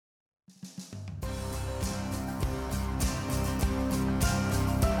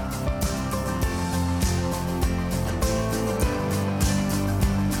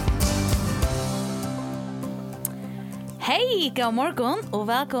Hej, god morgon och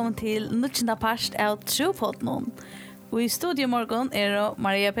välkommen till nuttjända part av Tropodden. Och i studio morgon är det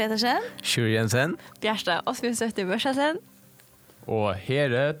Maria Petersen, Sjur Jensen Bjärsta Osbjørnsdottir Børsasen. Og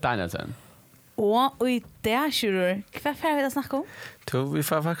Here Danielsen. och i det Sjur, vad får vi att snacka om? Vi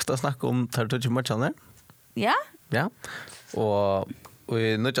får faktiskt snacka om Tartucci matcherna. Ja? Ja. Och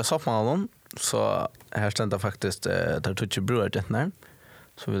i nutja sommaren så här ständer faktiskt Tartucci bröderna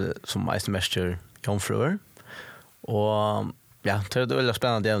som meistermästare jomfruar. Och ja, det är ett väldigt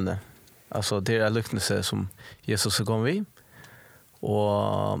spännande ämne. Alltså det är lyckelse som Jesus kom vi.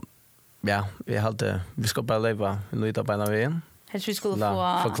 Och ja, vi ska bara leva nöjda på en av vägen. Helst vi skulle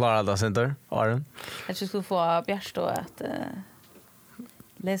få förklara det sen där, Aron. Helst vi skulle få Bjärsta att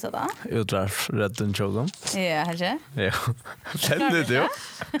läsa det. Utdrar rätten tjogom. Ja, kanske. Ja. Känner du?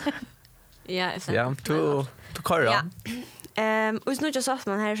 Ja, Ja, du kör Ja. då. Och så nu så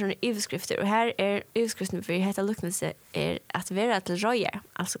man här såna överskrifter och här är överskriften för detta luktelse är att vara till rojer,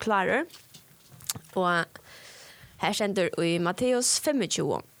 alltså klarar. Och här ständer i Matteus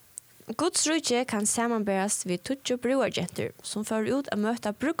 25. Guds rike kan sammanbäras vid tutjo broarjenter som för ut att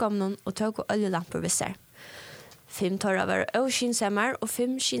möta brukkomnon och tog och oljelampor vid sig. 5 torra var öskinsammar och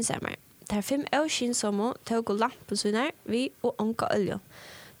 5 skinsammar. Där 5 öskinsamma tog och lampor sina vi och onka olja.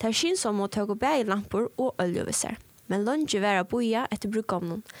 Där skinsamma tog och bäg lampor och olja vid sig. Men lunge var att boja efter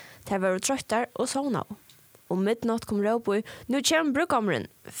brukkomnon. Där var tröttar och sovna. Och midnatt kom råboj, nu kommer brukkomren,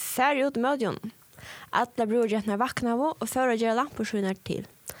 färg ut mödjon. Alla broarjentna vaknade och förra göra lampor sina till.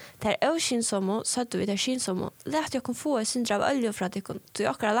 Der öskinsamma satt vi der skinsamma. Lät jag kom få en syndra av olja för att jag tog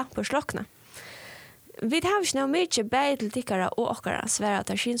åkara lampor slockna. Vi har inte mycket bäg till tickara och åkara svära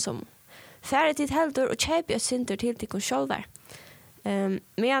der skinsamma. Färre tid heldur och kjeipa ett synder till tikkon självar.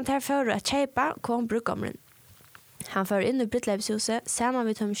 Medan der förra att kjeipa kom brukkomren. Han för in i brytleivshuset samman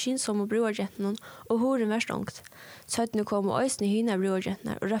vid de skinsamma broarjentna och horen var stångt. Så att nu kom och ösni hina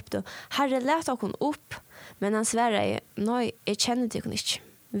broarjentna och röpte Herre lät okon upp. Men han svära nej, jag känner tikkon inte.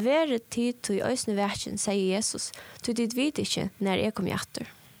 Vere tid til øysne verken, sier Jesus, til dit vet ikke når jeg kommer etter.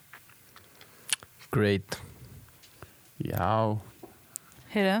 Great. Ja.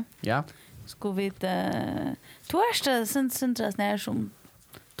 Hörru, Ja. ska vi du är det syndras när som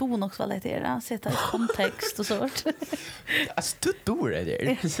du nog ska lättare sätta i kontext och sånt. Altså, du er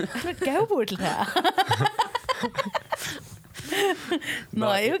det. Men gå bort till det.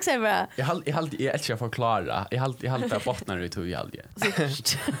 Nej, jag säger bara. Jeg elsker å forklare. Jeg halte bottnar ut hur jeg aldrig.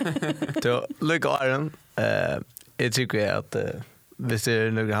 Då lycka Aron. Jag tycker att hvis det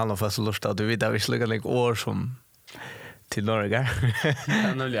är några handlar fast lust att du vet att vi slugar lite år som till Norge.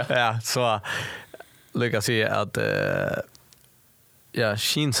 Ja, nulja. Ja, så lycka se att ja,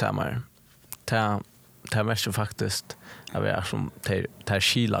 skinsammar. Ta mest faktiskt av är som tar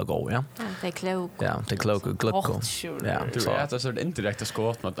skila gå, ja. Det är klok. Ja, det klok och glöcko. Ja, Du så. er et sånt indirekte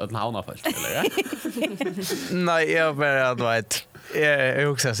skåt mot en havnafelt, eller ja? Nej, jag bara vet.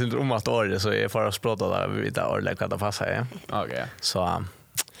 Jag också syns om att året så jag får att språta där vi vet att det passar, ja. Ok, ja. Så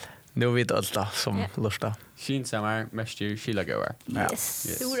nu vet allt det som lusta. Skinsammer, mestir, skilagøver. Ja.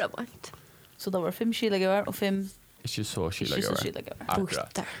 Yes. Stora bort. Så det var 5 kilogramar och 5 Ikke så inte så skilagøver. kilogramar. Akkurat.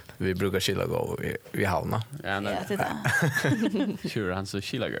 Bostar. Vi brukar skilla gå vi havna. Ja, Ja, nej. det där. Sjur, han så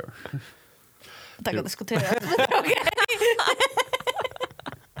skilagøver. Det kan diskutera. Okej.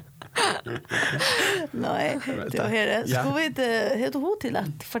 Nej, det var här. Ja. Ska vi inte helt och hållet till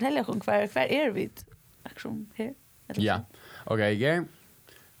att fortälja om kvar är vi aktion här? Ja. Ok, Geir.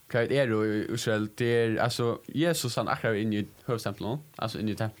 Hva er det i Israel? Det er, altså, Jesus han akkurat inn i høvstempelen, altså inn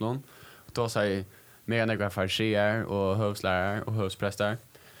i tempelen. Og da sier mega nekva fariseer og høvslærer og høvsprester.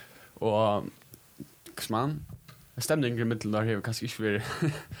 Og, man, stemningen i middelen der har kanskje ikke vært,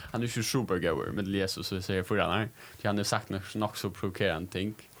 han er ikke supergøver med Jesus, så sier foran her. Han har sagt nok så provokerende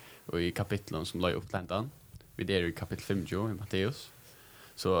ting og i kapitlen som la opp til hentan. Vi er i kapittel 50 i Matteus.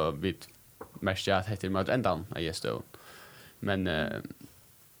 Så vi mest at heter med endan av Jesus. Men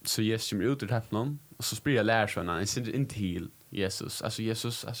så Jesus kommer ut ur tempelen och så sprider lärsvännerna han sitter inte till Jesus. Alltså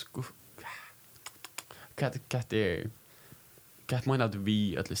Jesus, alltså kat är kat menar att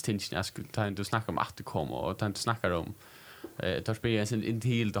vi att list tension jag skulle ta inte snacka om att det kommer och ta inte snacka om tar sprider sin inte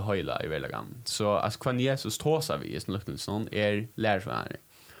till det hela i välagan. Så alltså kan Jesus tåsa vi i sin luktnelsen är lärsvänner.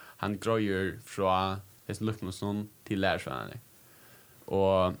 Han gröjer från sin luktnelsen till lärsvänner.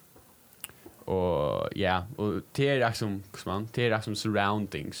 Och ja, och det är liksom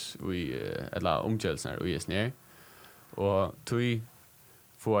surroundings vi eller omgivelsar och just ner. Och tui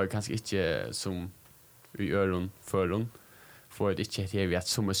får kanske inte som vi öron förron får det inte det vi att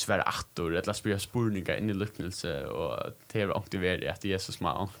som svära attor eller spela spurningar in i luktelse och det är aktiverat att Jesus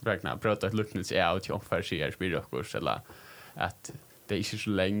man räknar prata ett luktelse är ut och för sig spira kurs eller att det är inte så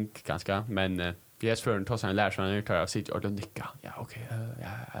länge ganska, men vi är för en tar sig en lärare tar jag sitter och nicka. Ja, okej.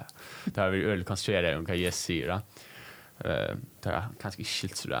 Ja. Där vi öl konstruerar om vad jag säger. Där kanske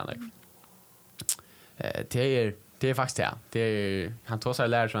skilt så där. Det är faktiskt det. Det är han tar sig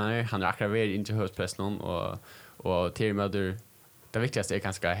lärare, han räcker väl inte höstpressen och till med det viktigaste är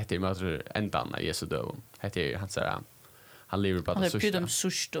ganska heter med ändan av Jesu död. Heter han säger han lever på att så. Han är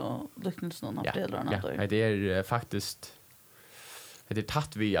sust och lycknelsen av delarna då. Ja, det är faktiskt det är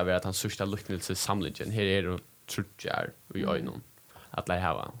tatt vi av att han sista lycknelse samlingen. Här är det trutjar i ögonen. Att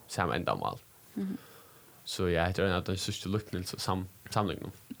lära ha samma ändamål. Så jag tror att det är sista lycknelse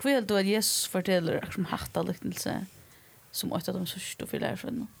samlingen. Vad är det att Jesus fortäller som hatta lycknelse som åt att de sista för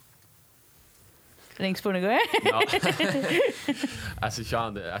läraren? Ringspårning går. Ja. Alltså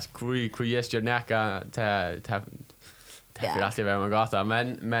Sean, alltså hur Jesus gör näka ta för alltid vara med gata,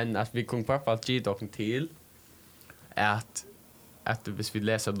 men att vi kommer på att ge dock till att hvis vi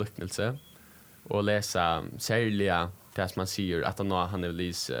läser lycknelse och läsa särliga det som man säger att han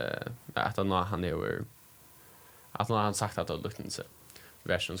är att han sagt att det är lycknelse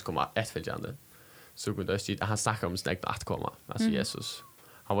versen som kommer efterföljande så kunde det han snackar om snägt att komma alltså Jesus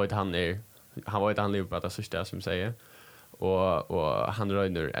han var han lever på att det sista som säger och han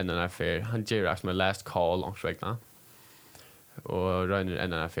röner en affär han ger oss med last call långt vägna och röner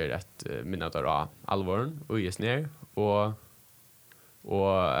en affär att minna då allvaron och ges ner och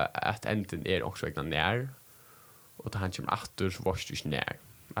att änden är också vägna när och han kommer åter så vars du när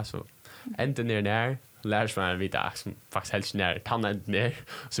alltså änden är när lärs man vita som faktiskt helst när tannen ner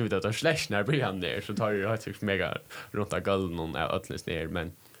så vet att slash när blir han där så tar det rätt mega runt av golden och ötles ner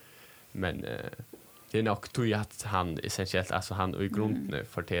men det är nog tror jag att han essentiellt alltså han i grunden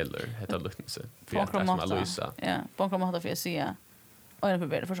fortäller heter lycknelse för att som Aloisa ja bakom hade för sig och en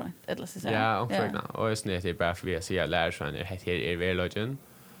förbättra för sånt eller så säga ja och förna och snett är bara för att säga lärs man är här väl logen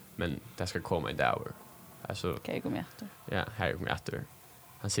men det ska komma en dag alltså okej kom efter ja här kommer efter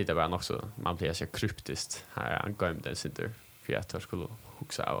han sitter bara också man blir så kryptiskt här han går med den sitter för att jag skulle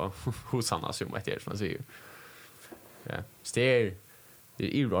huxa och hos han alltså vad det man säger ja det är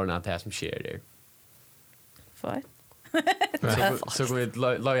irrelevant det som sker där för så går vi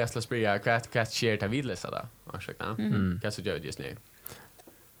lojast spela kat share ta vidläsa då ursäkta kan så gör det just nu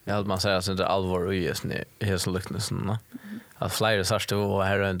ja man säger att det är allvar i just nu hela lycknelsen att flera sorts och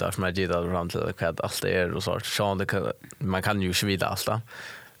här runt där som är givet runt till vad allt är och sort så det man kan ju svida allt då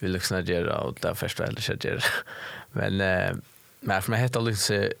vi lyssnar det och där första eller så det men för mig heter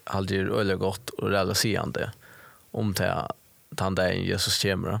lyckelse alltid öle gott och realiserande om det han där Jesus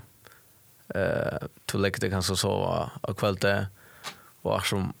kommer till lägga det kanske så och kvällte och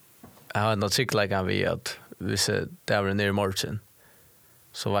som jag har något cykla vi att vi ser där är ner marchen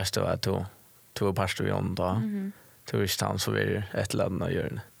så vart det att to pastor Jon då turistan så vi ett land och gör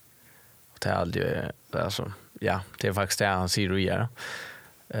det och det är aldrig alltså ja det är faktiskt det han säger och gör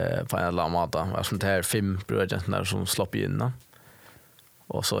på en eller annan måte alltså det är 5 bröder som släpper in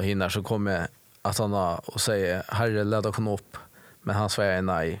och så hinner så kommer att han och säger herre låt oss komma upp men han säger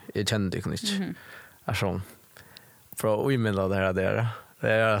nej jag känner det inte alltså för att imända det här där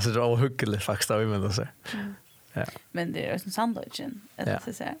det är alltså så hyggligt faktiskt att imända sig ja men det är en sandwichen eller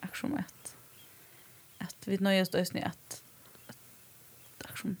så säga aktion att vi nöjes just nu att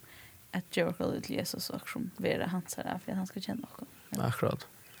aktion att Jericho till Jesus och aktion vara hans här för att han ska känna också akkurat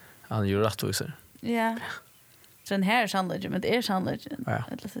han gör rätt och så ja så den här sandwichen men det är sandwichen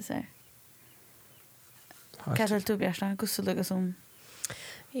eller så säga Kassel tog jag snart kusse lugga som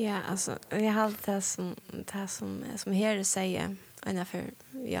ja alltså jag har det som här säger ungefär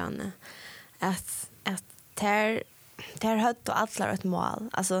Janne att tar hött och allar ett mål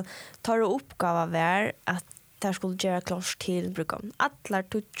alltså tar du uppgåva vär att där skulle göra klart till brukam allar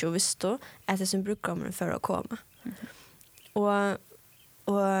tutjo visst att det som brukar för att komma och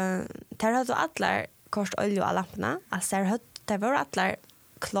tar hött och allar kost olja och lamporna alltså där var allar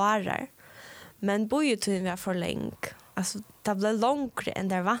klarar men bojetiden var för länge. Alltså det blev längre än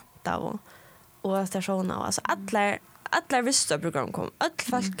det vantade och stationerna. Alltså alla visste att program kom. Alla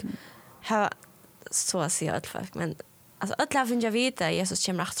folk har så att säga alla folk. Men alltså alla finner jag vita att Jesus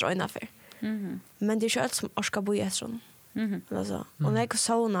kommer efter och innanför. Men det är ju allt som orskar bo i efter alltså. Och när jag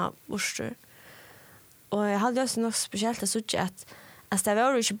såna bostor. Och jag hade också något speciellt att säga att det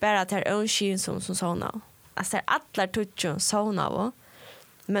var ju inte bara att det är en skyn som såna. Alltså det är alla tutjo såna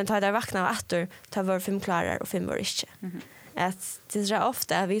men tar där vakna efter tar var 5 klarar och 5 var inte. Att det är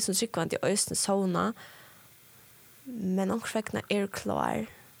ofta att vi som cyklar till östen såna men också vakna är klar.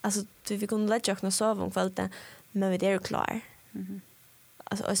 Alltså vi kunde lägga oss sova om kvällen men vi är klar.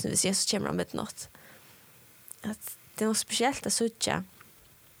 Alltså östen vi ser så kommer med något. Att det är något speciellt att söka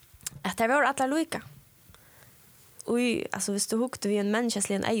att det var alla lika. Oj, alltså hvis du hukte vid en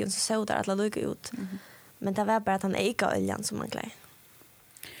människaslig en egen så såg där alla lika ut. Men det var bara att han äga oljan som man klär.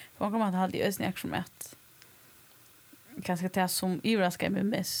 Vad kommer att ha det ösning action med att kanske det som överraskar mig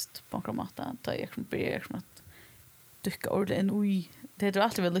mest på kromata ta jag som blir som att dyka ordentligt en oj. Det är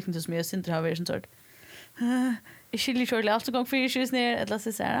alltid väl lyckligt som jag syns har varit en sort. Jag skiljer så lätt så gång för issues ner eller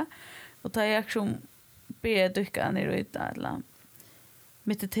så här. Och ta jag som be dyka ner ut eller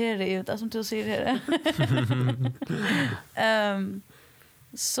meditera ut som du säger det.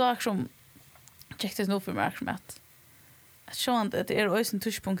 Så som checkade nog för mig att sjön att det är också en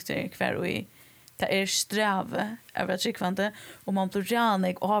touchpunkter kvar och i det är sträve över att skikvante och man blir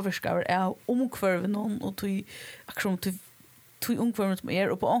janig och avskar är omkvarven någon och tog aktion till omkvarven som är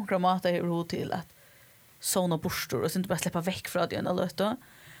och på ankra mat är ro till att såna borstor och så inte bara släppa väck från det ena löta.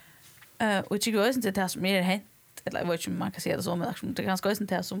 Och jag tycker inte det som är hänt eller jag vet inte man kan säga det så men det ganska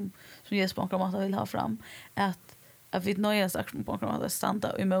inte det som ges på ankra mat vill ha fram att vi nöjas aktion på ankra mat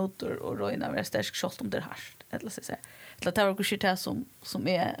standa i motor och röna är starkt skott om det harst eller så säga. Det var också det som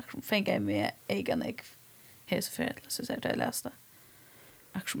är fänga med egen hälsofärd så säger det lästa.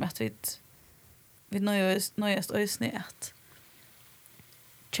 Aktion att vi nöjas ösnä att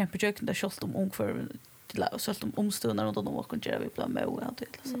kämpejöken där skott om ungefär till skott om omstundar och de kan göra vi plan med och allt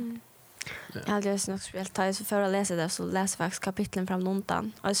det så. Jag hade just något speciellt ta så för att läsa det så läser faktiskt kapitlen fram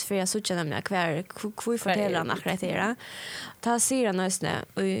nåntan. Och så för jag såg nämligen kvar fortäller han akkurat det. Ta ser han nästan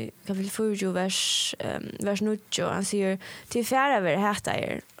och kapitel 4 vers 9 han säger till fjärde över häta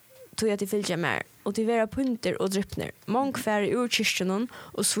er tog jag till fylja mer och till vera punter och dryppner. Mång färre ur kyrkjonen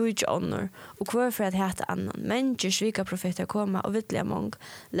och svudja honor och kvar för att häta annan. Människor svika profeter komma och vittliga mång.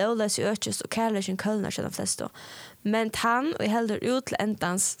 Lålas i ökest och kärleken kölnar sedan flest. Men han och helder ut till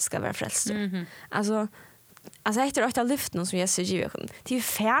ändans ska vara frälst. Alltså efter att ha lyft någon som Jesus giver. Det är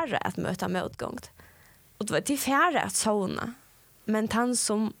färre att möta motgångt. Och det är färre att sona. Men han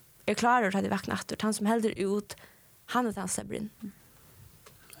som är klar att ha det vaknat. Han som helder ut, han är han släpper in.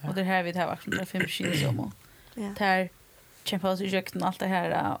 Och det här vi tar varit med 5 kilo som tar kämpas i köken allt det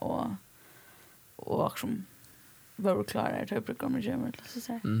här och som var klara att brukar med German så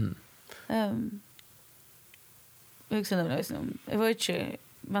så jag sen det var inte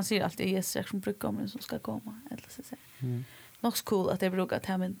man ser alltid Jesus som brukar med som ska komma eller så så nog cool att det brukar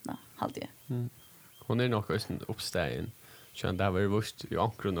ta myntna alltid. Hon är nog också uppstegen så där var vurst i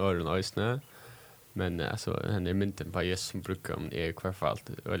ankron öron och snö. Men alltså han är mynten på Jesus som brukar är kvar för allt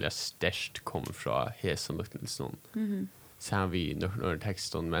eller störst kommer från Jesus som luktnelsen. Så har vi några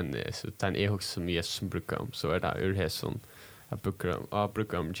texten men så den är också som Jesus som brukar så är det ur Jesus som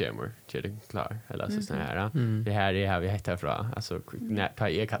brukar jammer till det klar eller så här. Det här är vi hittar från alltså när tar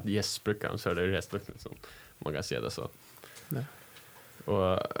jag kan Jesus brukar så är det resten luktnelsen. Man kan se det så. Ja.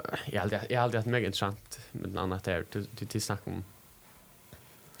 Och jag har aldrig haft mycket intressant med annat där till snack om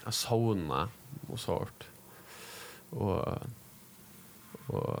såna och sort. Och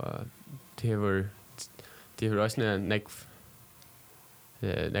det var också en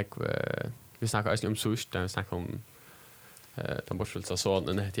vi snackar också om sust, vi snackar om den bortsvälsa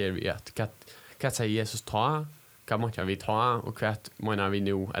sonen heter vi att kan säga Jesus ta, kan man vi ta och kvart menar vi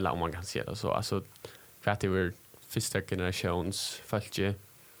nu eller om man kan se det så alltså kvart det var första generations falske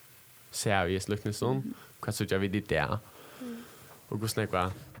seriös luktnelsen kvart så jag vid det där. Och hur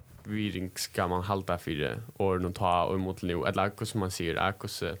snackar vi ska man halta för år och ta och mot nu eller hur som man säger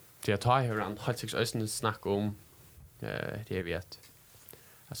att så det tar hur han har sig ösnen snack om det vet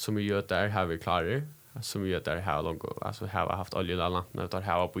att som vi gör där har vi klarar som vi gör där här långt alltså har haft olja alla när det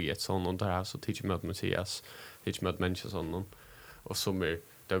har på ett sån och där så teach med Messias teach med människor sån och som är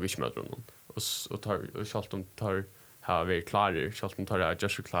där vi möter någon och tar och skalt de tar har vi klarar skalt de tar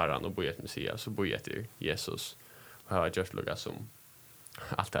just klarar och bo ett Messias så bo ett Jesus och har just lugga som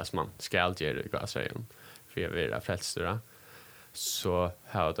allt det som man ska göra i gasrejen för att vara frälsare så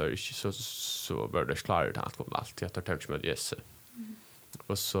har det inte så bör det klara att gå allt jag tar tag med Jesus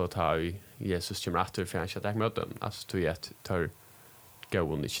och så tar vi Jesus kommer att för att jag möter alltså tog jag tar gå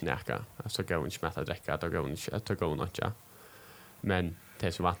och inte näka alltså gå och inte mäta dricka att gå och inte gå och inte men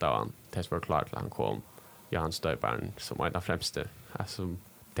det som var han det var klart att han kom Johan Stöjbarn som var den främste alltså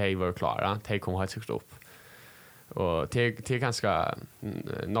de var klara de kom helt sikt upp och det är ganska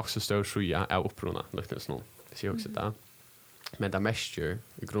nog så stor sjuja av upprona lyckades nog det ser också där men det mest i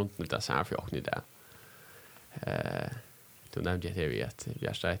grunden det så här för och ni där då nämnde jag det vet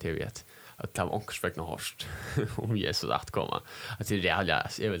jag säger det vet att det var ångsväckna hårst om Jesus att komma att det är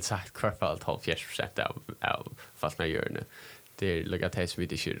jag vill sagt kvarfallt 40% av fast man gör nu det är lägga till så vi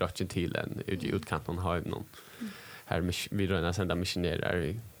det kör rätt till en utkanten har någon här vi röna sända missionärer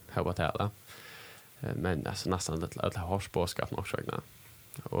i Havatala. Men alltså nästan lite hårspåskap också egna.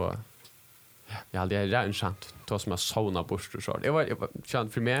 Och jag hade redan känt då som jag sauna bort och så. Jag var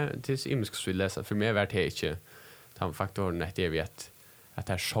känt för mig tills imsk skulle läsa för mig var det inte den faktorn att jag vet att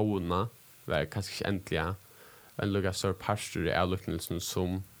det sauna var kanske äntligen en lugga stor pastor i alluknelsen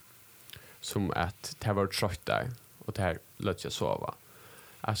som att det var trött där och det här lät jag sova.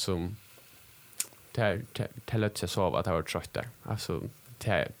 Alltså det lät jag sova att det var trött där. Alltså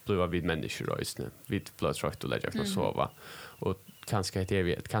det blev vid människor då just nu. Vi blev trött och lät jag sova. Och kanske det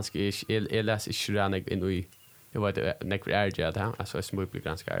vet kanske jag läser inte redan in i jag vet nekvar är det alltså är små blir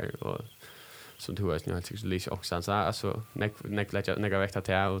ganska och som du vet nu har jag lite också så alltså nekvar vekta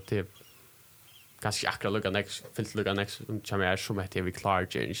till och till ganska akkurat lugga next finns lugga next som är som att vi klarar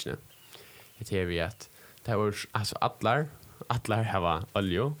change nu. Det vi att det var alltså allar har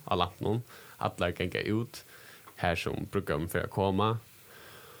olja alla någon allar kan gå ut här som brukar för att komma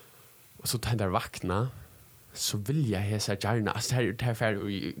och så tänder vakna så vill jag hesa gärna alltså det här för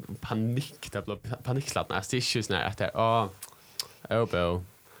i panik det blir panikslappna alltså det är just när att det bo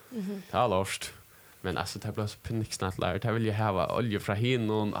det är lost men alltså det blir så paniksnattlar det vill jag ha olja från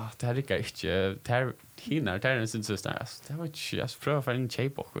hinnon att det här är inte det här hinnar det är en sin syster alltså det var inte jag prövar för en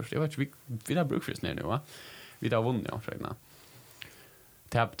tjejbockers det var inte vi har brukfrist nu va vi har vunnit också regna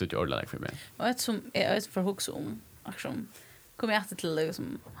det har betytt ordentligt för mig och ett som är ett för hooks om action kommer jag till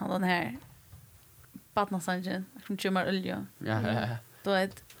liksom han den här Batnasanjen som kommer olja. Ja. Då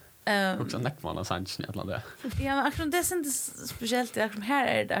ett också näckmanna sanjen att landa. Ja, men action det är inte speciellt action här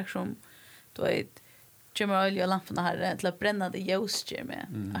är det action då ett kommer olja lamporna här till att bränna det ljus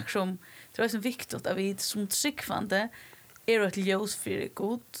med. Action det är så viktigt att vi som tryckvande är ett ljus för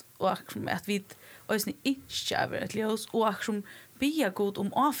god och action att vi och sen inte över ett ljus och action be god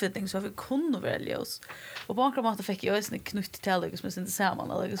om avfyllning så vi kunde välja oss. Och på något sätt fick jag ju knutt till det som inte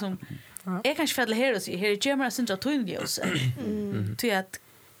samman eller liksom jag kanske fälla här och se här är Gemma syns att tun ljus. Till att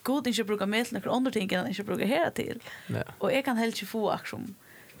god inte brukar med några andra ting än inte brukar här till. Och jag kan helt få action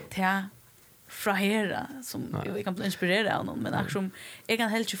till frahera som jag kan bli inspirerad av någon men action jag kan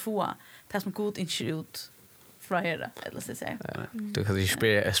helt få det som god inte ut frahera eller så säga. Du kan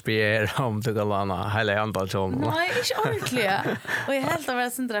ju spela om du kan landa hela antal gånger. Nej, inte ordentligt. Och jag helt av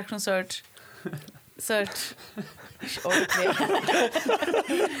en interaction search. Ordentligt.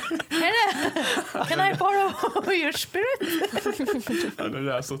 Can I borrow your spirit?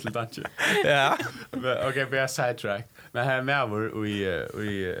 Det är så lite anke. Ja. Okej, vi är sidetrack. Men här med vår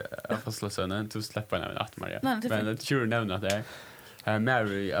i Apostlesönen du släpper den att Maria. Men det tror nämna det. Här med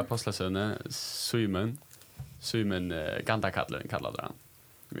i Apostlesönen Simon kallade han.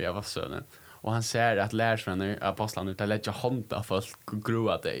 Vi var söner. Och han säger att lärsvänner apostlarna utan lägga handa folk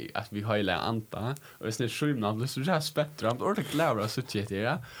groa dig att vi höjla anta och sen Simon blir så jävla spettram och det glädjer så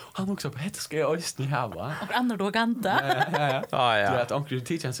tjejer. Han också på det ska jag just ni ha va. Och andra då ganta. Ja. Du vet onkel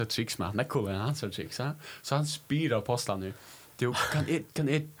teachern så tricks man. Nej kommer han så tricks så han spyr apostlarna nu. Du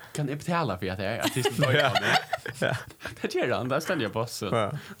kan betala för att det ska göra det. Ja. Det gör han, där ställer jag på så.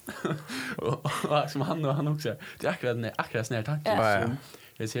 Ja. Och som han också. Det är akkurat sån här tanke.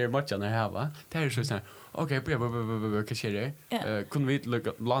 Jag ser mycket när här va. Det är så sån. Okej, vad ska det? Kunde vi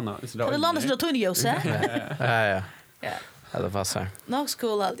landa så där. Det landar så tunn ljus. Ja. Ja, det passar. Nog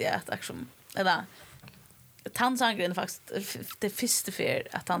cool allt det action. Eller tandsangren faktiskt det första för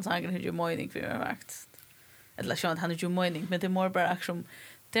att tandsangren hur ju mening för mig vakt. Eller så att han är ju mening men det är mer bara action.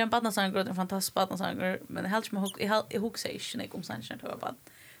 Det är en badnasanger och en fantastisk badnasanger men helt med hook säger inte om sanchen till vad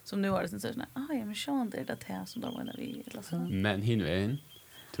som nu har det sen så ja men så det här som då var vi eller så. Men hinvägen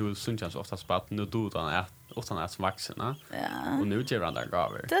till sunchans ofta spatt nu då utan att vuxna. Ja. Och nu ger han där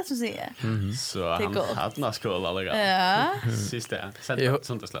gaver. Det som säger. Så han har några skål alla. Ja. Sista. Sen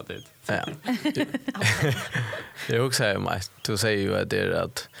sånt slätt ut. Ja. Jag också säger mig. Du säger ju att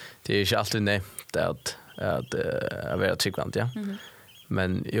det är inte alltid nämnt att vara tryggvant, ja.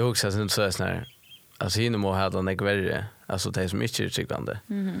 Men jag också syns så här alltså hinner må ha den värre alltså det som inte är tryggvande.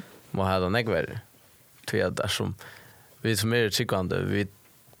 Må ha den värre. Till att som vi som är tryggvande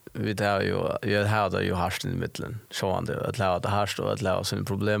vi tar ju har ju harst i mitten så han det att lära det harst och att lära sina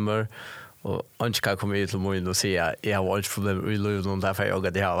problem och inte kan komma ut till mig och säga jag har inte problem i livet och därför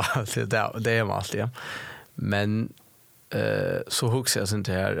jag det har det är allt ja. Men så hooks jag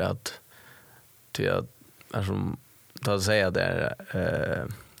inte här att till att alltså då säger det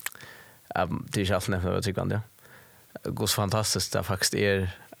det är ju alltid tycker jag. Det är fantastiskt det faktiskt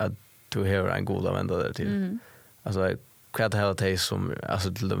är att du har en god användare till. Alltså kvart hela det som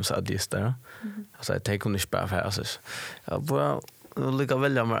alltså till dem så att just där. Alltså det kunde inte bara för alltså. Ja, nu lycka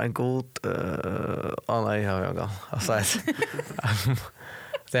välja mig en god nej jag alltså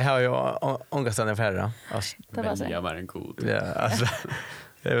det har ju ångesten färra alltså Det var så. Jag var en god. ja alltså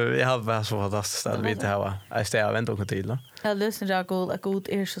jag har bara så fantastiskt att vi det här jag står vänt och till då Jag lyssnar jag god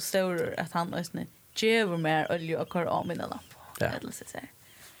är så stor att han lyssnar ger mer olja och kör av mina lampor. Ja. Eller så säger.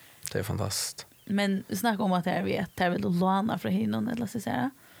 det är fantastiskt Men vi snackar om att det är vet det vill låna från hinon eller så säger.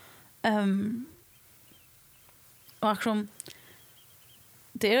 Och som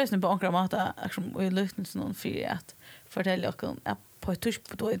det är ju på ankra mata som vi lyssnar någon för att fortälja och på ett tusch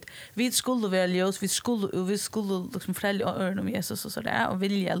på då vi skulle välja oss vi skulle liksom fortälja om Jesus och så där och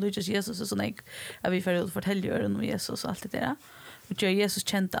vilja lyckas Jesus och så nej att vi får fortälja om Jesus och allt det där och gör Jesus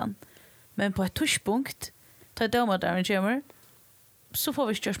känt han men på ett tuschpunkt ta doma där en jammer så får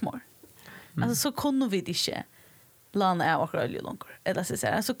vi just more alltså så kunde vi inte landa av och röja långt eller så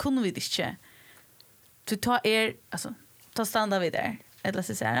säga så kunde vi inte du ta alltså ta stanna vid där eller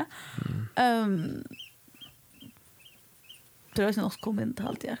så säga det är något komment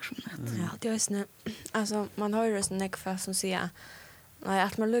alltid action. Ja, det är snä. Alltså man har ju sån ekva som säger nej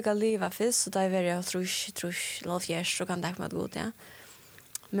att man lukar leva fisk så där är jag tror lov fjärs så kan det komma god ja.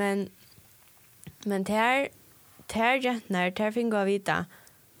 Men där när där fingo av vita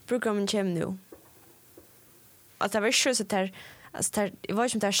programmen kom nu. Alltså det var ju så där alltså det var ju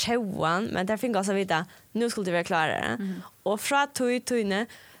som där showan men där fingo så vita nu skulle det vara klara. Och från tog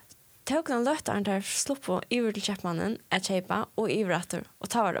tog han lötaren där slopp på över till köpmannen att köpa och ivratter och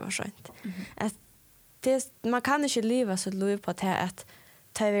ta det var skönt. Att det man kan inte leva så lov på att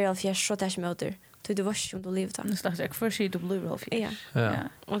ta över all fjärs så där småter. Du var ju om du levde. Nu slags jag för sig du blir halv. Ja.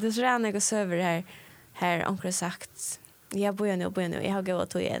 Och det så är något så över här onkel sagt jag bor nu jag har gått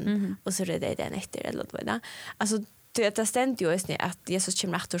till igen och så är det den efter eller vad det. Alltså det ständ ju är att Jesus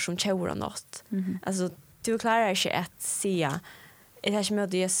kommer efter som tjora något. Alltså du klarar inte att säga det här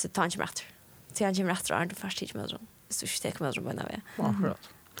med Jesus tankemätter. Så han kommer efter och först tid med dem. Så det kommer de bara med. akkurat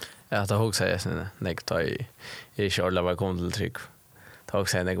ja det också säger sen nekta i Charlotte var kom till trick det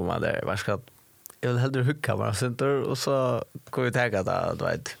också säger om där vad ska jag vill hellre hugga bara center och så går vi tänka att du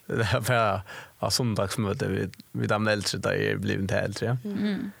vet det här bara av söndagsmöte vid de äldre där är blivit till äldre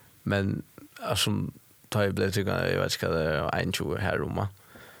men alltså tar jag blev tycker jag vet inte det är 21 här rumma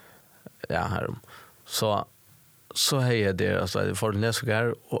ja här rum så hej det alltså det får det så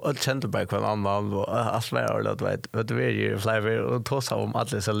där och allt kände bara kvar annan och allt var det vet du är flavor och tossa om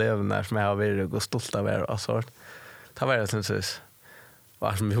alla så levande som jag har varit och stolt av och så ta var det sen så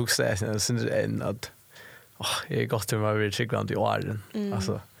var som vi huxade sen en att jag gott till mig vid cykeln i åren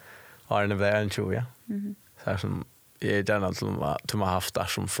alltså åren var en 20 ja så som är den som var som har haft där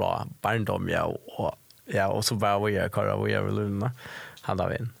som från barndom och så var vi kvar vi är lugna hade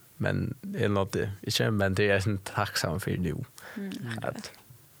vi men det är något men det är inte tacksam för nu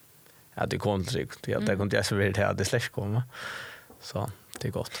att det kontrikt det kunde jag så vill det det släck komma så det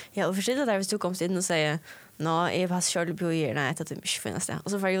är gott Ja, och förstå där hvis du kommer in och säger jag har kört på er nej att det inte finns det.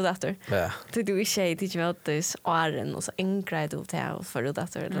 Och så får jag efter. ja Du du är inte vet det åren och så enkelt då till och för det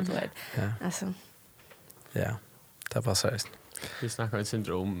efter det vet. Alltså. ja det passar Vi snackar om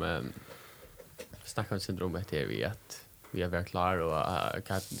syndrom att det är vi att vi är väl klar och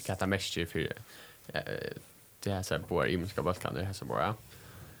katta mest för det här så på imenska balkan det här så bara.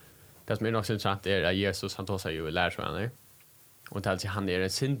 Det som är också intressant är att Jesus han tar sig ju lärsvänner. Och det han är en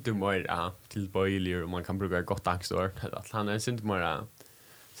syndmora till böjlig och man kan bruka gott angstord. Han är en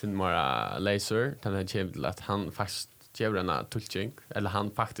syndmora laser. Den här kommer till att han faktiskt ger en tulching. Eller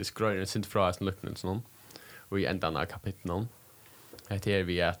han faktiskt gröjer en syndfra som lukten sån. Och i ändan av kapitlen. Det är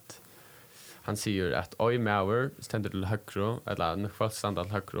vi att han säger att oj Mauer ständer till högre eller en fast standard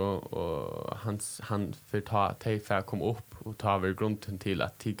högre och han för ta för att komma upp och ta över grunden till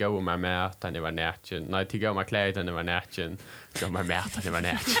att tiga om med att han var nätchen nej tiga om kläder den var nätchen komma med att han var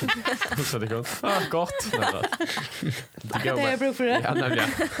nätchen så det går gott Det är bra för det. ja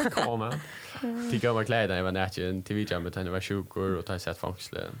nej komma tiga om kläder var nätchen till vi jammet han var sjukor och ta sett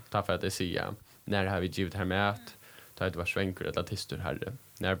fångsle ta för att det säga när har vi givet här med att ta det var svänker eller tistor herre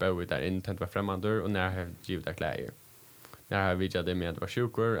när bor vi där intent var främmande och när har givet där kläder när har vi det med att var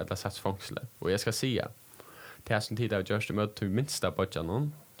sjukor eller satt fångsle och jag ska säga det här som tid av just emot till minsta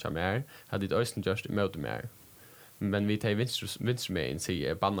budgeten som är hade det östen just emot mer men vi tar vinster med en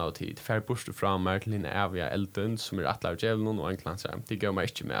se banna och tid för bort fram med till en avia elden som är att lägga någon och enklan så det går mig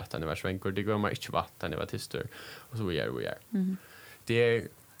inte med att det var svänker det går mig inte vatten det var tistor och så vi är det är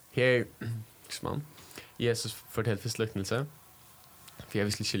här man Jesus fortell förslutelse för jag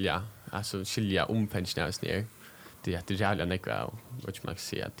vill skilja pensionärs ner det är reella nekva vad man kan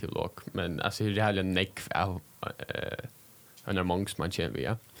säga teolog men alltså reella nekva en många som man känner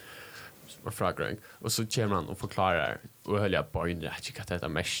via. Och frågar och så kommer han och förklarar och höll jag bara in rätt att detta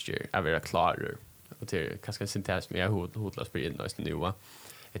mäster är vara klarare. Och till kanske syntes med hotlas på in nästan nu va.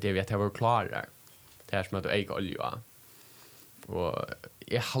 Det vet jag var klarare. Det är som att du äger olja. Och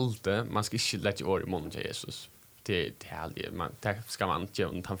jag halte man ska inte lägga ord i munnen till Jesus. Det är man det ska man inte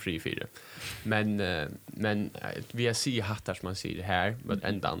göra han fri för det. Men vi har sett hattar som man ser det här med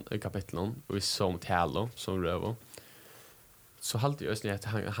ändan i kapitlen och vi som talo som rövo. Så halte jag att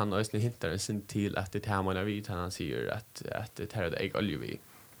han ösnä hittar en sin till att det här man är vid han säger att det här är det olja vi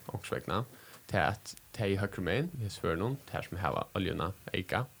också vägna. Det att det är högre med det svär någon det här som har oljorna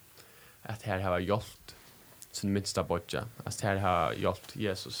eka. Att här har hjälpt sin minsta bodja. Att här har hjälpt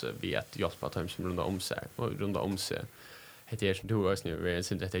Jesus vid att hjälpa dem som runda om sig. Och runda om sig. Det är som du också nu är en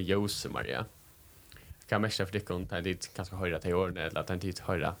sin det är Jose Maria. Kan mest för det kan ta dit kanske höra till orden eller att han dit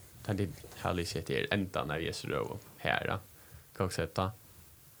höra. Han dit härligt sett är ända när Jesus rör här. Kan också sätta.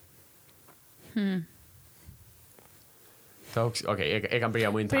 Okej, jag kan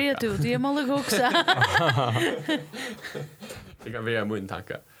börja med en tanke. Börja du, det är mal också. Jag kan börja med en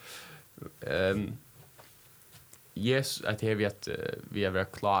tanke. Yes, att vi är väl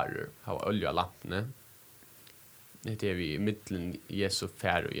klara av olja lamporna. Det är vi i mitten Jesu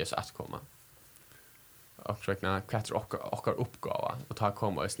färd och Jesu att komma. Och så när klättrar och uppgåva och ta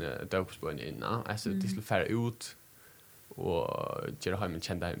komma oss när dopsbön innan. Alltså det skulle färra ut och göra hem en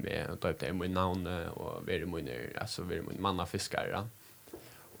kända med och döpta i min namn och vara min mannafiskare.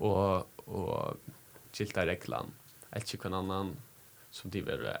 Och gilta reglan. Inte kan annan som de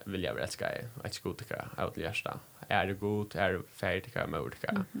vill jag älska är. Inte god till att läsa. Är det god, är det färdig att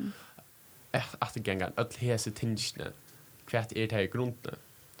mörka. Att det gänga att hese tingene. Kvart är det här i grunden.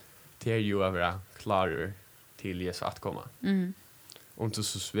 Det är ju att vara klarare till Jesus att komma. Om du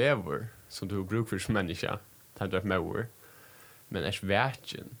så svävar som du brukar för som människa, tar du med men är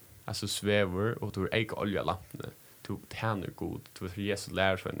världen, alltså svävar och du äger olja lamporna, du tjänar god, du är Jesus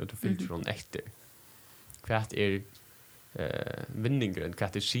lärsvän och du fyller från efter. Kvart är vinningen,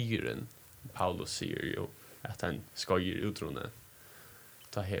 kvart är syren. Paulus säger ju att han skojar utrona.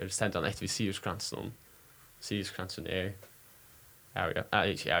 Ta här ständer han ett vid Syrskransen. Syrskransen är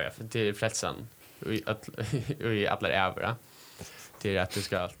det är frälsan i alla ävra. Det är att du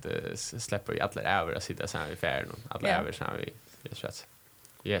ska alltid släppa i alla ävra sitta så här i färden. Alla ävra så här vi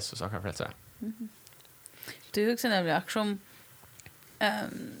Jesus och kan frälsa. Du huxar nämligen aktion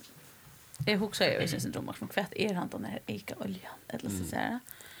jag huxar ju i sin syndrom som kvart är han den här eka oljan eller så säga.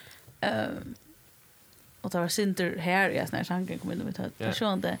 Och det var synder här i när tanken kom in med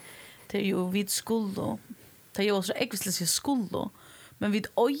personligt det är ju vid skuld och det är ju också äckligt skuld men vid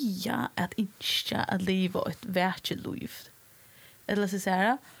oja att inte att leva ett verkligt liv. Eller så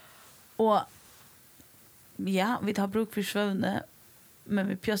säga. Och ja, vi har bruk för svövne men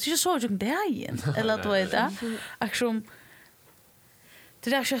vi pjörs inte så att det är igen. Eller då är det. Aktion det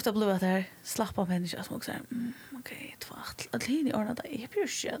där köttet blev att här slappa människor som också okej, det var att linje ordna det är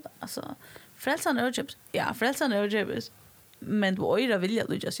pjörs alltså frälsan är överjebs. Ja, frälsan är överjebs. Men du öra vilja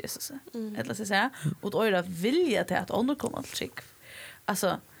du just Jesus. Eller så säga. Och du öra vilja till att underkomma till trick.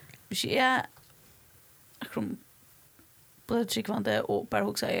 Alltså, vi är akrom både trickvande och bara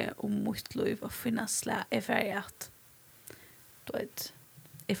också är om mitt liv och finnas slä är färgat. Då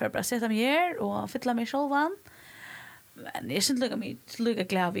är för bara sätta mig här och fylla mig självan. Men jag syns lugga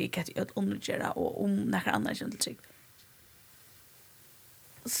glad vid att jag undergöra och om några andra känner till trick.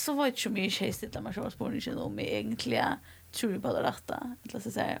 Så var det ju mycket tjejstilla med självspårningen om jag egentligen tror på det rätta. Låt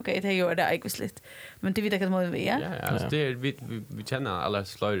oss säga, okej, det gör det äggvisligt. Men det vet jag att vi är. Ja, alltså det är, vi känner alla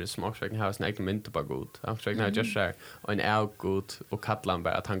slöjder som också har sin egen mynte på god. Också har just här och en är god och kallar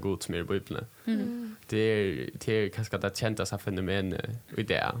bara att han god som är i Bibeln. Det är kanske att känta sig fenomen i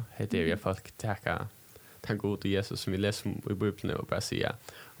det. Det är ju folk tacka han god och Jesus som vi läser i Bibeln och bara säga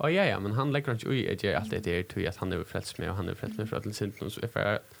ja, men han lägger inte i att allt det är till att han är frälst med och han är frälst med för att synden så är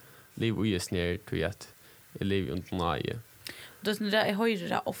för liv och just ner till att liv under nej. Det är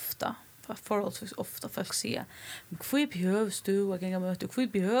höjre ofta. Förhållsvis ofta folk säger "Kvui behövs du att gänga möte, kvui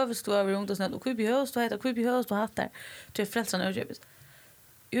behövs du över runt och sånt, kvui behövs du heter, kvui behövs du hattar." Till frälsan överköpes.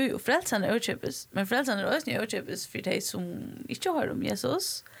 Jo, frälsan överköpes, men frälsan är också överköpes för de som inte hör om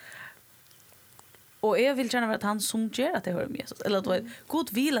Jesus. Och jag vill gärna vara att han som gör att det hör om Jesus. Eller att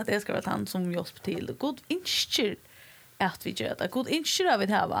God vill att det ska vara han som hjälper till. God inte att vi gör det. God inte att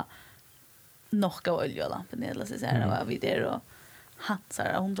vi har nog av oljelampen. Eller så säger vad vi där och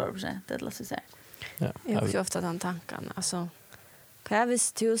hansar 100%. Eller så säger. Jag har ju ofta den tanken. Alltså, kan jag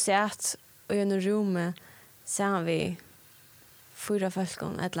visst till att säga att i en rum ser vi 4 folk,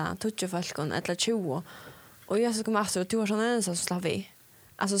 eller 20 folk, eller 20. och Jesus kommer efter och du har sån en som slav vi.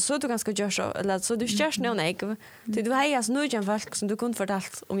 Alltså så du ganska gör så eller så du körs nog nej. Du har ju nu igen folk som du kunde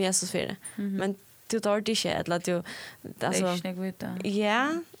fortalt om Jesus för det. Men du tar det inte eller du alltså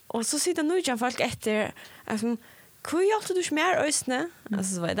ja och så sitter nu igen folk efter alltså hur gör du mer ösne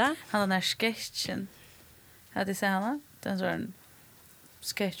alltså så vidare. Han den här sketchen hade sagt han den så en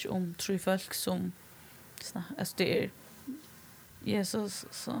sketch om tre folk som alltså det är Jesus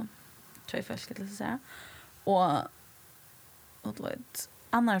så tre folk skulle jag säga och då ett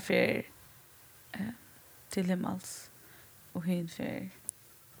annar för till himmels och hin för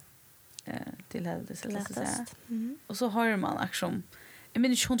till helvetes så att säga. Och så har man aktion jag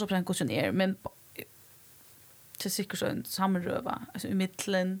minns inte 100% hur men till säkert så en samröva alltså i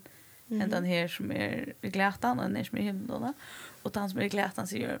mitten den här som är i glätan och den som är i himlen och den som är i glätan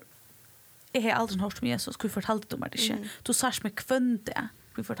säger jag har aldrig hört om Jesus hur fortalt om det inte du sars med kvönte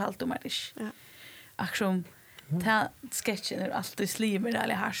hur fortalt om det inte ja aktion ta sketchen är alltid slimer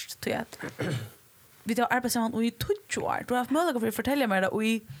eller harst till att vi tar arbetsamman och i 20 år du har haft möjlighet att fortälja mig det och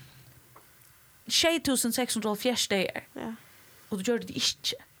i 2604 dagar ja och du gör det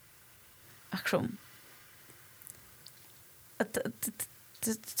inte aktion att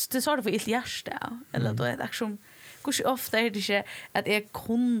det så det för ilt hjärta eller då är det aktion hur ofta är det inte att jag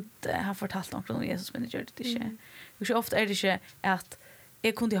kunde ha fortalt något om Jesus men det gör det inte hur ofta är det inte att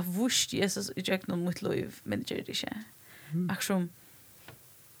jag kunde ha vurst Jesus i genom mitt liv men det gör det inte aktion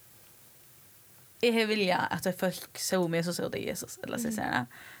jag vill att folk så med så det Jesus eller så säga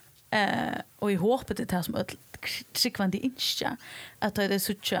och i hoppet det här som ett sekvant inte att det är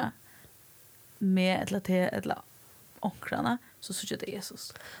så med eller onkrarna så så det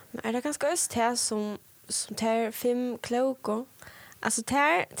Jesus. Men är det ganska öst här som tar 5 kloka. Alltså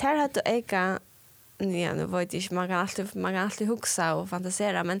tar hade ega ja, nu vet jag inte man kan alltid huxa och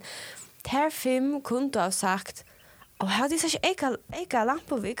fantisera men tar 5 kunde ha sagt och hade så ega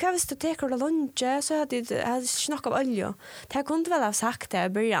lampor vi kan visst ta och lunch så hade snack av olja. Det kunde väl ha sagt det i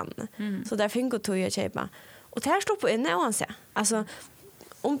början. Så där fick jag att köpa. Och där står på inne och se. Alltså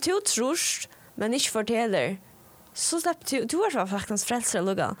om du tror men inte fortäller så släpp du har faktiskt frälsare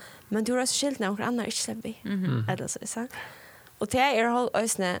lugga men du har så skilt några andra inte släppi eller så och det är håll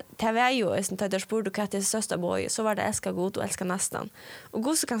ösne det var ju ösne där spår du katte största boy så var det älska god och älska nästan och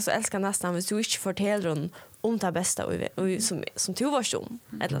god så kan du älska nästan hvis du inte fortäller om det bästa och som du var som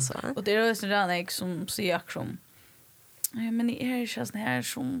eller så och det är ösne där som säger aktion men det är ju sån här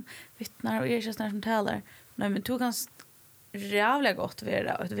som vittnar och är ju sån här som talar nej men du kan jävla gott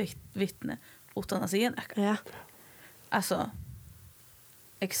vara ett vittne utan att säga ja alltså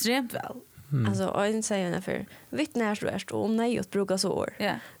extremt väl. Alltså och en säger för vittnar värst och nej att bruka så år.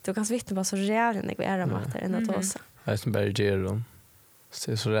 Ja. Du kan vittna bara så jävla när vi är matar än att oss. Jag som bara ger dem.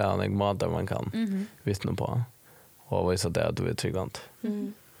 Så så där en mat man kan vittna på. Och visa det att du är tryggant.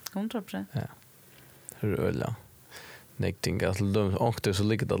 100%. Ja. Hur ölla. Nekting att de åkte så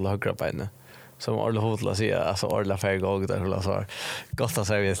ligger det högra benet. Som alla hotla säga alltså alla färgåg där hela så gott att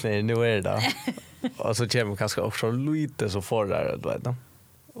säga snä nu är det. Och så kommer kanske också lite så får där du vet.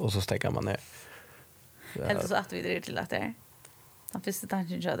 Och så stäcker man ner. Eller så att vi det till att det är. Den första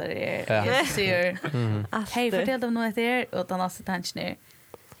tanken jag där är jag ser hej fortell dem något där och den nästa tanken är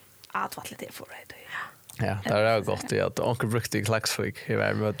att vad lite för det. Ja, det är gott det att onkel brukte i Klaxvik i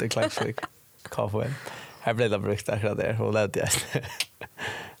var med i Klaxvik. Kaffe. Här blev det brukt där och lät jag.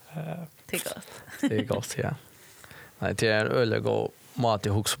 Det är gott. Det är gott, ja. Nej, det är en öl att gå mat i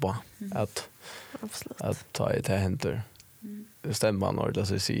hux på. Att ta i det händer. Det stämmer man ordentligt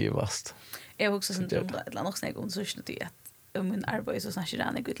så säger vast. Jag också som tror att något snägg om så snart det om min arbete så snackar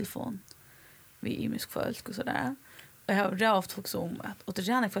jag i telefon. Vi är mycket folk och så där. Och jag har rätt folk som att och det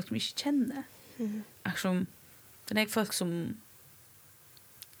är folk som inte känner. Alltså det är folk som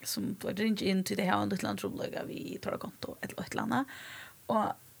ringer in till det här andra land troliga vi tar konto ett landa. Och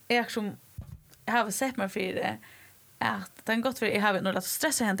jag har sett mig för det att det är gott för jag har något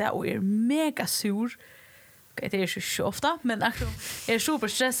stress hänt och är mega sur. Det är ju så ofta men jag är super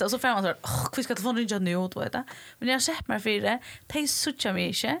stressad och så får man så här hur ska telefonen ringa nu och vet. Men jag har sett mig för det är så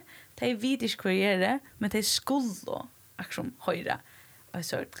mycket. Det är vidigt kvar men det är skuld då aktion höra. Och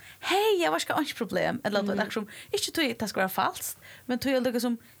så hej jag ska inte problem eller att aktion inte tror det ska vara falskt men tror jag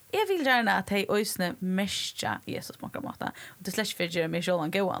liksom jag vill gärna att hej ösne mescha Jesus smakar mat. Och det slash för Jeremy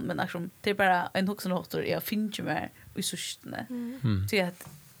Jolan go on men aktion det är bara en huxen hotor jag finner mer i sustne. Så att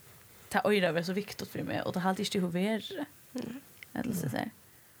ta öra var så viktigt för mig och det har alltid hur värre. Eller så där.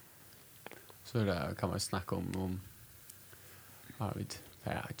 Så där kan man snacka om har vi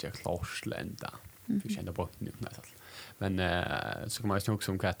jag Klaus Lända. Vi känner bort nu nästan. Men så kan man ju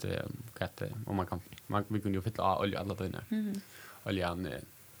också om katt om man kan vi kunde ju fylla olja alla dagar. Oljan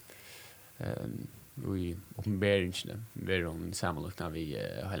vi uppenbarelsen vi om sammanlagt när vi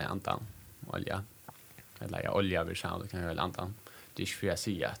hela antan olja. Eller olja vi sammanlagt när hela antan. Det är för att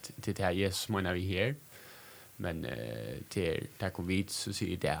säga att det här Jesus menar vi här. Men till tack och vid så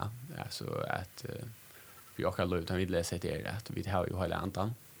säger det alltså att vi också lov utan vi läser det att vi har ju hela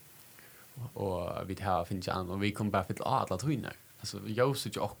antan. Och vi har finns an och vi kommer bara för alla tvinnar. Alltså jag så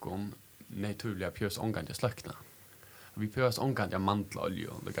jag kom naturliga pjös ångande släckna. Vi pjös ångande mantla olja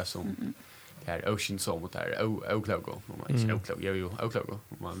och det som där ocean så mot där oklago om man inte oklago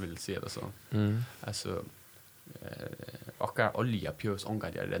om man vill se det så. Alltså och olja pjös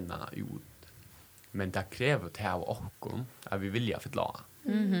ångande renna ut. Men det kräver till åkon att vi vilja förklara.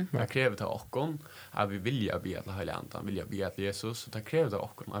 Det kräver till åkon att vi vilja be att hela andan vilja be att Jesus och det kräver till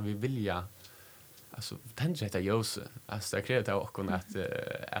åkon att vi vilja alltså tänka att Jose alltså det kräver till åkon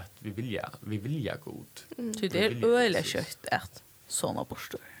att vi vilja god. Så det är öle kött att såna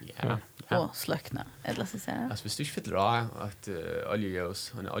borstar. Ja. Och släckna eller så säger. Alltså hvis du inte förklara att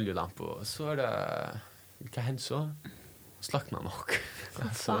oljeljus och en oljelampa så är det kan hända så slackna nog.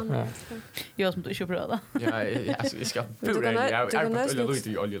 Fan. Jag som du inte pröva. Ja, alltså vi ska prova det. Jag är på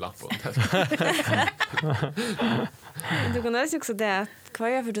lite oljelampa. Du kan också också det att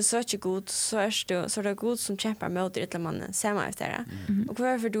kvar för du söker god så är det god som kämpar mot det man samma efter det. Och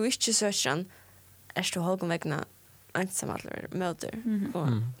kvar för du inte söker är du hållen vägna ensam möter och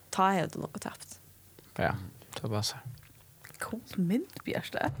ta helt något tappt. Ja, det var så. Cool mint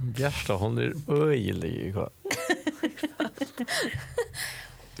Bjärsta. Bjärsta hon är öjlig.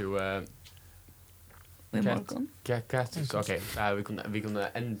 Du I morgon. Okej, vi kunde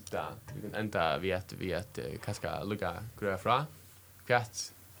ända vi att kanske lucka gröna fra.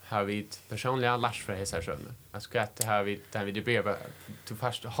 Katt har vi personliga lash för hela sjön. Alltså katt har vi där vi det behöver till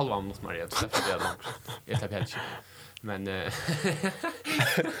först halva minut Maria så det är långt. Jag tar helt. Men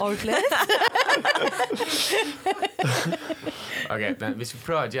Orklet. Okej, men vi ska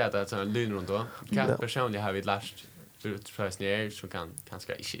prova att göra det lyn runt då. Katt personligen har vi lash utförs ner som kan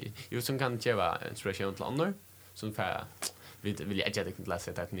ganska inte ju som kan ge inspiration till andra som för vill jag inte kunna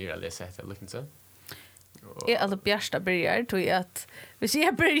läsa det nya läsa det luktar så Är alla Bjärsta börjar tror jag att hvis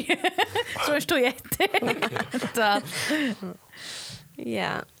jag börjar så står jag inte.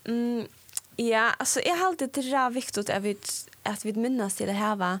 Ja. Ja, alltså jag har alltid det är viktigt att vi minnas till det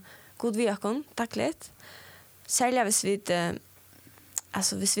här var god vekon, tackligt. Särskilt hvis vi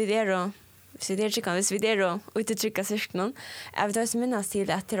alltså hvis vi är och inte trycka cirkeln. Jag vill också minnas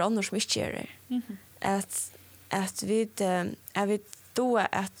till att det är annars som inte gör det. Att vi då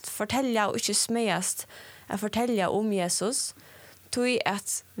att fortälja och inte smäjast att fortälja om Jesus. Tog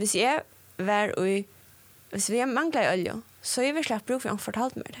att hvis jag var och hvis vi manglar olja så är vi släppt bruk för att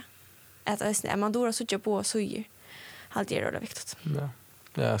fortalt med det. Att man då så på så gör allt är det viktigt. Ja.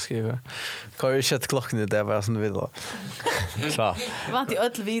 Jag skriver. Kan ju sätta klockan i det var som du vill då. Så. Det var inte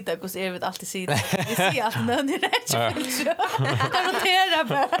öll vita hur är vi alltid säger. Vi ser att någon är rätt. Jag noterar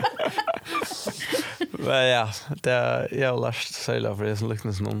bara. Men ja, det jag har lärt sig för det som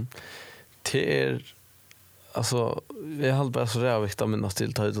lycknas någon till alltså jag har bara så där viktigt att minnas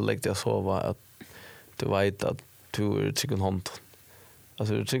till att lägga jag sova att du vet att du är chicken hunt.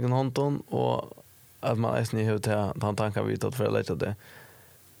 Alltså du chicken hunton och att man är snitt ut här han tankar vi att för lägga det.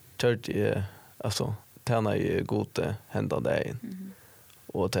 Church är alltså tärna är gode hända dig.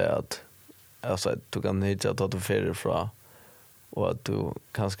 Och det att alltså att du kan hitta att du färre fra och att du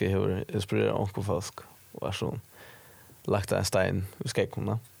kanske hur inspirera onkel folk och så lagt en stein vi ska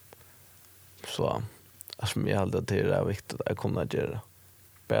kunna. Så alltså jag hade det är viktigt att kunna göra.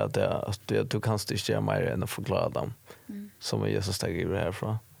 Bara det att du kan inte göra mer än att förklara dem. Som Jesus steg över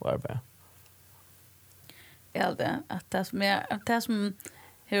härifrån och arbeta. Ja, det som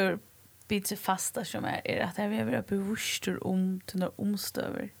hur bit sig fasta som är att vi har varit bevisster om till några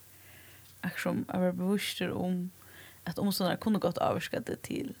omstöver. Aktion är bevisster om att omståndare kunde gått överskatte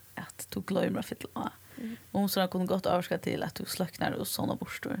till att du glömmer fylla. Omståndare kunde gått överskatte till att du släcknar och sådana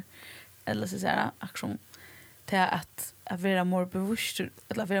borstor. Eller så säga aktion till att vara mer bevisster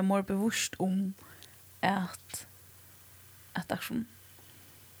eller vara mer bevisst om att aktion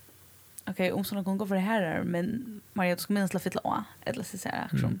okej, om såna kan gå för det här men Maria du ska minnas att fylla eller så säga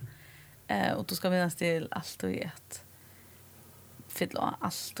aktion. Och du ska minnas till allt och ett fylla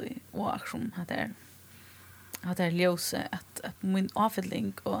allt och aktion att det är ljuse att min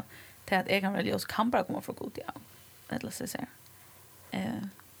avfyllning och till att jag kan välja ljus kan bara komma från god ja. Eller så säga.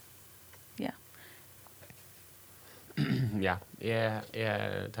 Ja. Ja, jag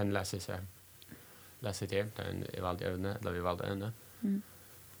den läser så. läsa det där i valde övne eller vi valde övne.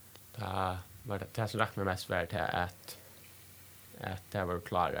 Det var det som räknar mest var det att det var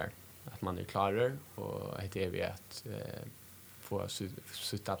klarare att man är klarare och det är vi att få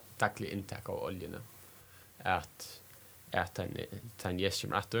sitta tackla intag av oljan att den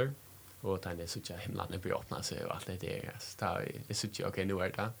gäster efter och den är så att himlen är beöppnad sig och allt det är så är så okej nu är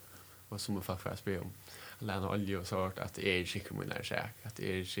det och som folk får spela om lära olja och sånt att det är säker med när säk att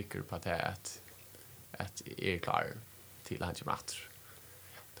det är säker på att är klar till han kommer efter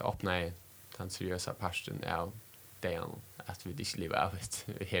det öppnar den seriösa parten av det att vi inte lever av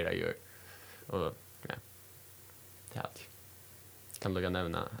det här gör och ja det är allt kan du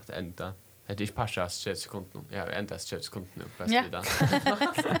nämna att ända det är inte passas 30 sekunder ja ända 30 sekunder nu på sidan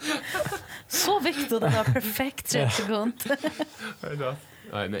så viktigt att det var perfekt 30 sekunder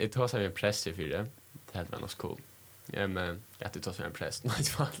nej men det tar sig en press för det var nog cool ja men att det tar sig en press nej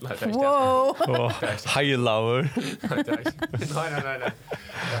wow high lower nej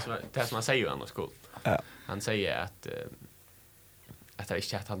det som man säger annars cool han säger att det är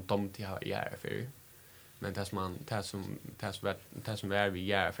inte att han dom till att göra för men det som är vi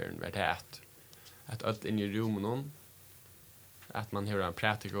gör för är att allt in i rummen att man hör en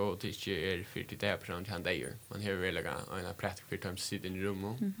praktik och det inte är för det person han där man hör väl en praktik för att sitta i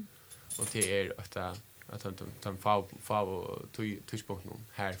rummet och det är att de får touchpunkt någon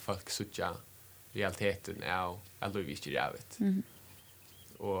här folk söka realiteten är att vi visste det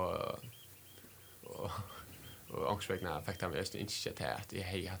och ångsvägna fakta med just inte att det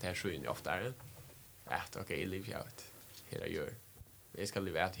hej att det är så in ofta att okej liv jag vet hela gör jag ska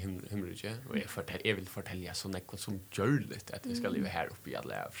leva att himmelrike och jag vill fortälja så något som görligt att jag ska leva här uppe i alla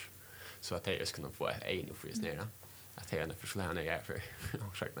läv så att jag ska få en och frys ner att jag är för så här när jag är för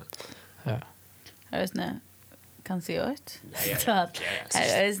ångsvägna ja jag vet inte kan se ut så att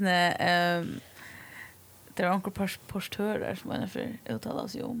här är det det är onkel postörer som är för uttala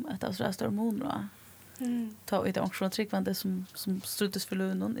sig om att det är stora månader ta ut också tryckvande som struttes för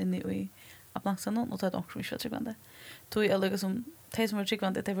lönen inne i applaxan och ta ett också inte tryckvande tog jag liksom det som var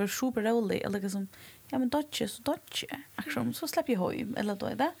tryckvande det var super roligt eller liksom ja men dodge action så släpper jag hem eller då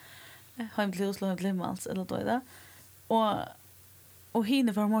är det hem till Oslo Glimmals eller då är det och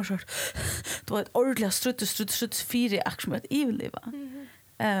hinner var mer sort då ett ordentligt strutt fyra action med evliva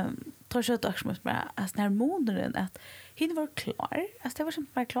tar kött action med att när månaden att hinner var klar att det var som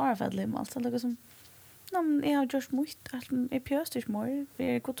bara klar för Glimmals eller liksom men jag har just mycket att jag pjöstar mer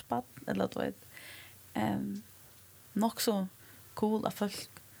vi är gott spatt eller då är nog så cool att folk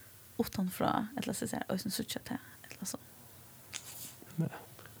utanför eller så säga och sen så chatta eller så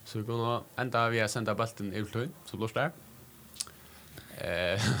så går nå ända vi har sända bulten ut så blåst där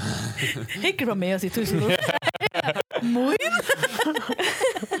Hickar de med oss i tusen Moin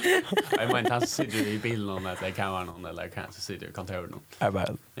jag menar han sitter i bilen eller det kan vara någon eller kanske sitter i kontoret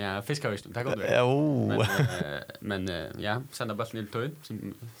någon ja fiskar tack om men ja sända bulten ut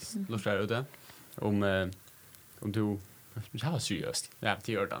som blåst där ute om du ja seriöst ja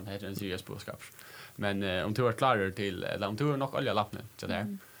det gör den heter en seriös budskap men om du är klar till eller om du har nog olja lappne så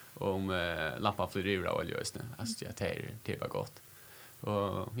där om lampan flyr av olja just nu alltså det var gott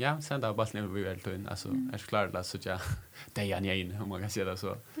och ja sen då bara när vi väl tog in alltså är klart att så jag det är igen om man kan säga det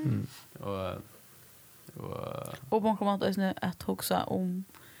så och man kommer att att huxa om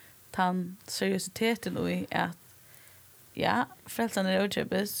tan seriositeten och att ja frälsan är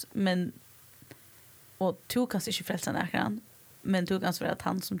utjebes men och du kan inte frälsa näkran men du kan vara att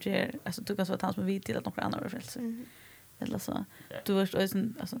han som ger alltså du kan vara att han som vid till att några andra frälser eller så du är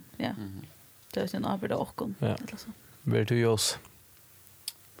alltså ja det är en arbete och eller så vill du oss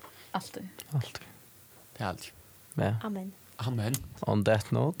alltid det är allt ja amen on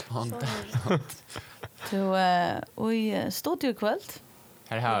that note så oj studio kväll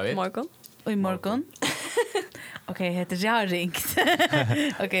här har vi morgon Okej, heter jag ringt.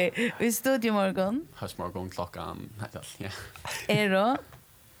 Okej, vi studio morgon. Hörs morgon klockan. Ja. Är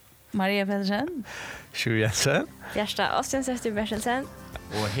Maria Pedersen. Sjuriansen. Järsta Osten Sester Bertelsen.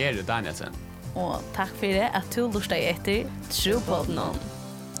 Och här är Danielsen. Och tack för det att du lustar efter True Podden.